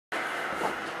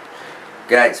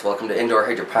Guys, welcome to Indoor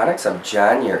Hydroponics. I'm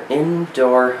John, your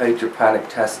indoor hydroponic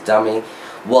test dummy.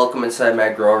 Welcome inside my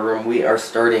grow room. We are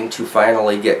starting to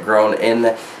finally get grown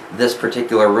in this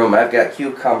particular room. I've got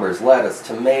cucumbers, lettuce,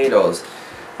 tomatoes,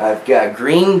 I've got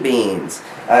green beans,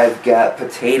 I've got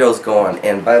potatoes going,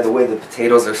 and by the way, the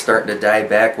potatoes are starting to die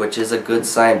back, which is a good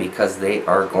sign because they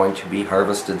are going to be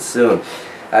harvested soon.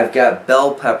 I've got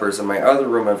bell peppers in my other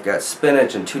room. I've got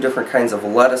spinach and 2 different kinds of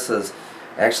lettuces.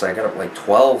 Actually, I got like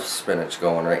 12 spinach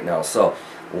going right now. So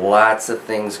lots of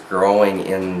things growing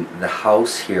in the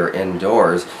house here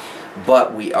indoors.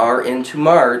 But we are into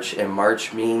March, and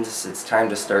March means it's time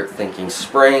to start thinking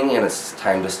spring, and it's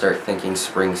time to start thinking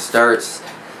spring starts.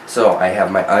 So I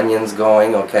have my onions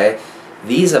going, okay.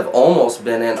 These have almost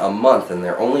been in a month, and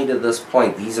they're only to this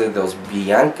point. These are those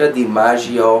Bianca Di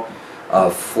Maggio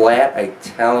flat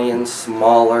Italian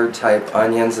smaller type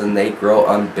onions, and they grow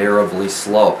unbearably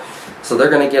slow. So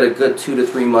they're going to get a good 2 to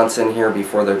 3 months in here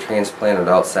before they're transplanted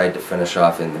outside to finish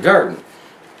off in the garden.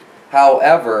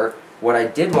 However, what I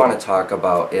did want to talk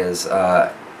about is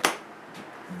the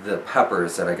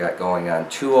peppers that I got going on.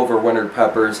 2 overwintered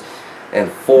peppers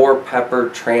and 4 pepper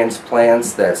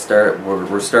transplants that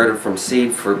were started from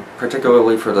seed,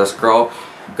 particularly for this grow.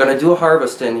 I'm going to do a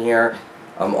harvest in here.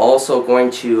 I'm also going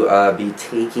to be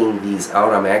taking these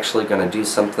out. I'm actually going to do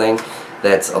something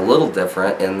that's a little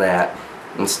different in that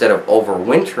instead of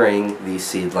overwintering these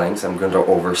seedlings, I'm going to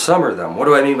oversummer them. What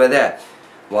do I mean by that?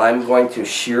 Well, I'm going to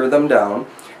shear them down.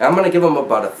 I'm going to give them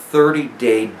about a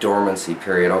 30-day dormancy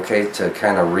period, okay, to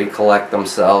kind of recollect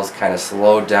themselves, kind of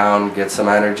slow down, get some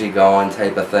energy going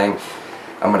type of thing.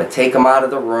 I'm going to take them out of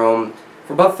the room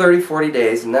for about 30-40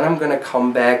 days, and then I'm going to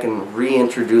come back and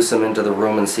reintroduce them into the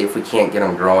room and see if we can't get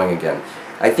them growing again.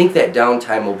 I think that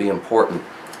downtime will be important.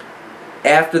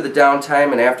 After the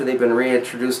downtime and after they've been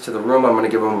reintroduced to the room, I'm going to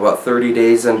give them about 30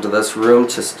 days into this room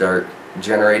to start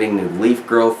generating new leaf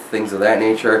growth, things of that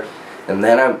nature. And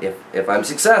then if I'm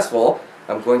successful,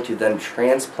 I'm going to then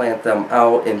transplant them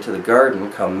out into the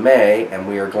garden come May, and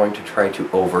we are going to try to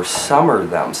oversummer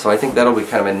them. So I think that'll be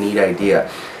kind of a neat idea.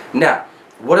 Now,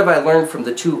 what have I learned from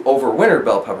the 2 overwintered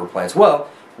bell pepper plants? Well,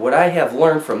 what I have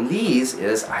learned from these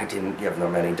is I didn't give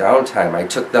them any downtime. I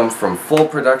took them from full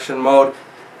production mode,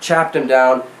 chopped them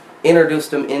down, introduced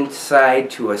them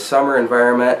inside to a summer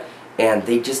environment, and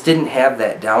they just didn't have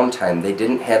that downtime. They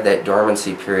didn't have that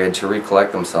dormancy period to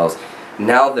recollect themselves.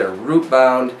 Now they're root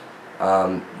bound,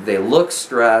 they look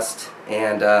stressed,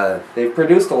 and they've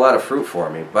produced a lot of fruit for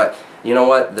me. But you know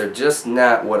what? They're just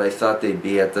not what I thought they'd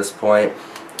be at this point.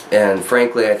 And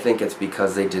frankly, I think it's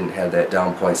because they didn't have that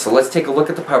down point. So let's take a look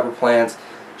at the pepper plants,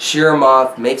 shear them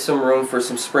off, make some room for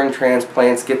some spring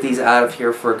transplants, get these out of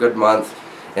here for a good month,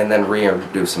 and then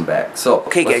reintroduce them back. So,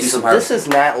 okay guys, so this is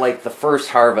not like the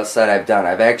first harvest that I've done.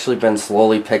 I've actually been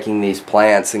slowly picking these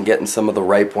plants and getting some of the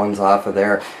ripe ones off of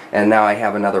there, and now I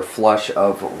have another flush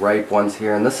of ripe ones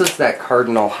here, and this is that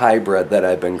Cardinal hybrid that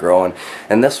I've been growing,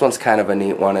 and this one's kind of a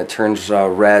neat one. It turns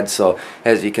red, so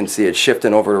as you can see, it's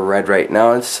shifting over to red right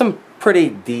now. It's some pretty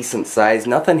decent size,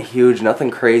 nothing huge,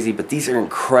 nothing crazy, but these are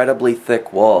incredibly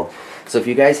thick walled. So if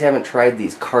you guys haven't tried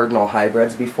these Cardinal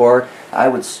hybrids before, I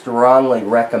would strongly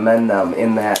recommend them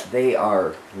in that they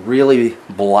are really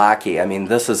blocky. I mean,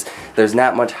 there's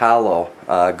not much hollow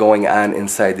going on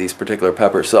inside these particular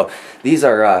peppers. So these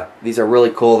are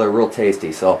really cool. They're real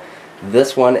tasty. So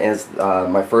this one is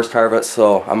my first harvest,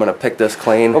 so I'm gonna pick this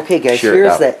clean. Okay guys,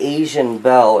 here's that Asian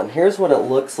bell, and here's what it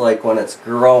looks like when it's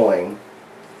growing.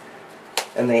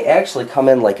 And they actually come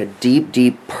in like a deep,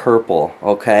 deep purple,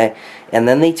 okay? And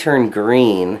then they turn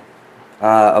green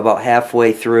about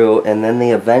halfway through, and then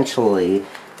they eventually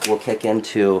will kick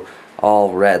into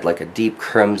all red, like a deep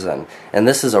crimson. And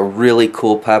this is a really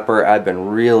cool pepper. I've been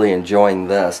really enjoying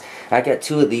this. I got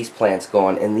 2 of these plants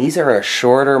going, and these are a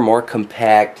shorter, more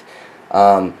compact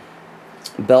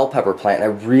bell pepper plant. I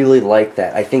really like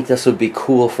that. I think this would be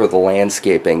cool for the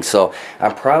landscaping, so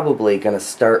I'm probably going to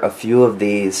start a few of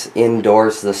these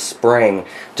indoors this spring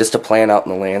just to plant out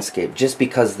in the landscape, just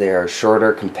because they are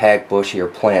shorter, compact,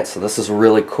 bushier plants. So this is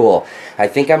really cool. I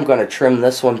think I'm going to trim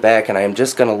this one back, and I'm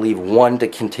just going to leave one to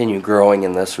continue growing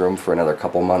in this room for another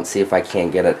couple months, see if I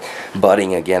can't get it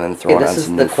budding again and throwing on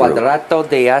some new fruit. This is the Quadrato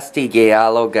de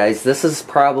Astigiallo, guys. This is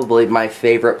probably my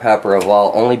favorite pepper of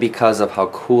all, only because of how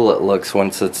cool it looks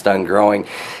once it's done growing.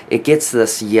 It gets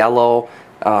this yellow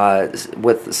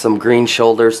with some green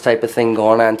shoulders type of thing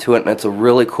going on to it, and it's a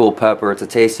really cool pepper. It's a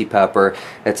tasty pepper.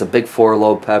 It's a big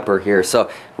 4-lobe pepper here, so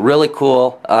really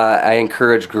cool. I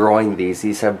encourage growing these.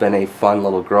 These have been a fun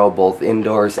little grow both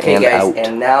indoors and out.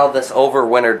 And now this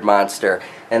overwintered monster,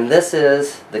 and this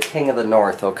is the King of the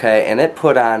North, okay, and it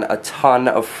put on a ton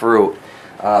of fruit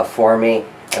for me,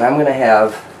 and I'm going to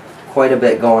have quite a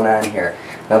bit going on here.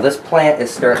 Now this plant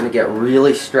is starting to get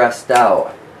really stressed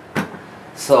out,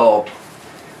 so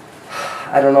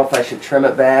I don't know if I should trim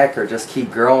it back or just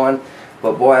keep growing,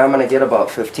 but boy, I'm going to get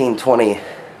about 15, 20,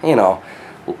 you know,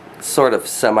 sort of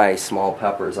semi-small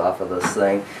peppers off of this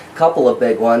thing. A couple of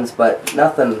big ones, but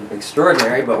nothing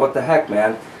extraordinary, but what the heck,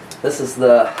 man. This is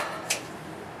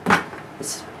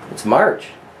it's March,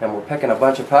 and we're picking a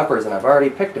bunch of peppers, and I've already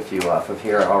picked a few off of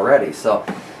here already. So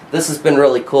this has been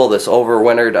really cool, this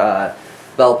overwintered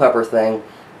bell pepper thing.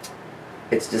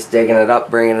 It's just digging it up,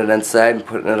 bringing it inside, and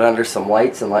putting it under some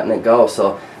lights and letting it go.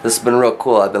 So this has been real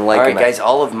cool. I've been liking it. Alright guys,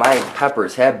 all of my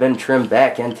peppers have been trimmed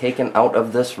back and taken out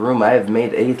of this room. I have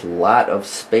made a lot of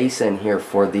space in here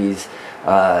for these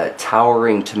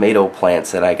towering tomato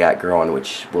plants that I got growing,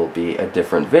 which will be a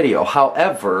different video.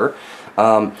 However,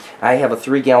 I have a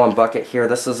 3-gallon bucket here.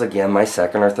 This is again my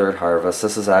second or third harvest.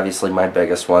 This is obviously my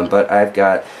biggest one, but I've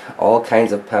got all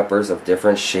kinds of peppers of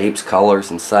different shapes,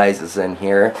 colors, and sizes in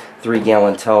here.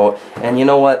 3-gallon tote. And you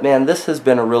know what, man, this has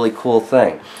been a really cool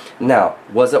thing. Now,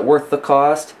 was it worth the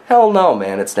cost? Hell no,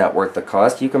 man, it's not worth the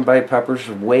cost. You can buy peppers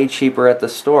way cheaper at the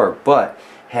store, but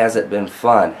has it been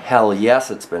fun? Hell yes,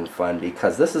 it's been fun,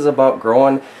 because this is about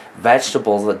growing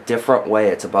vegetables a different way.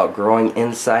 It's about growing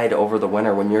inside over the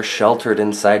winter when you're sheltered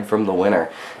inside from the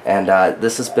winter. And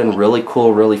this has been really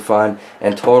cool, really fun,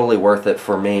 and totally worth it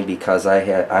for me, because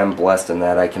I'm blessed in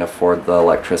that I can afford the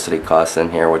electricity costs in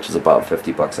here, which is about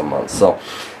 50 bucks a month. So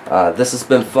this has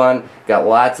been fun. Got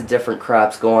lots of different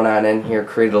crops going on in here,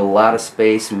 created a lot of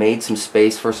space, made some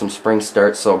space for some spring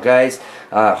starts. So guys,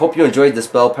 hope you enjoyed this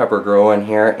bell pepper grow in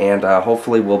here, and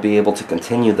hopefully we'll be able to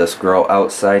continue this grow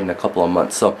outside in a couple of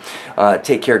months. So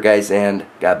take care guys, and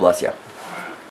God bless you.